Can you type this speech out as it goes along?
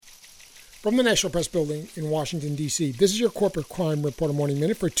From the National Press Building in Washington, D.C., this is your Corporate Crime Reporter Morning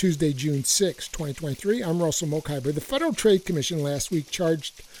Minute for Tuesday, June 6, 2023. I'm Russell Mokhiber. The Federal Trade Commission last week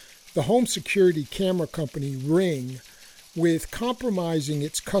charged the home security camera company Ring with compromising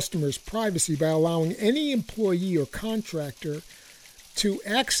its customers' privacy by allowing any employee or contractor to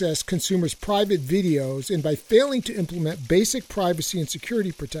access consumers' private videos and by failing to implement basic privacy and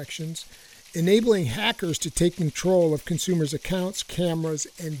security protections, enabling hackers to take control of consumers' accounts, cameras,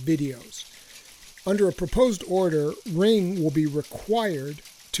 and videos. Under a proposed order, Ring will be required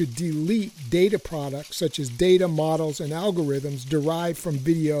to delete data products such as data, models, and algorithms derived from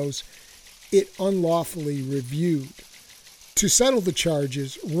videos it unlawfully reviewed. To settle the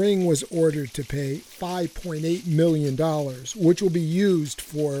charges, Ring was ordered to pay $5.8 million, which will be used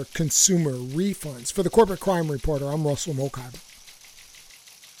for consumer refunds. For the Corporate Crime Reporter, I'm Russell Mokhiber.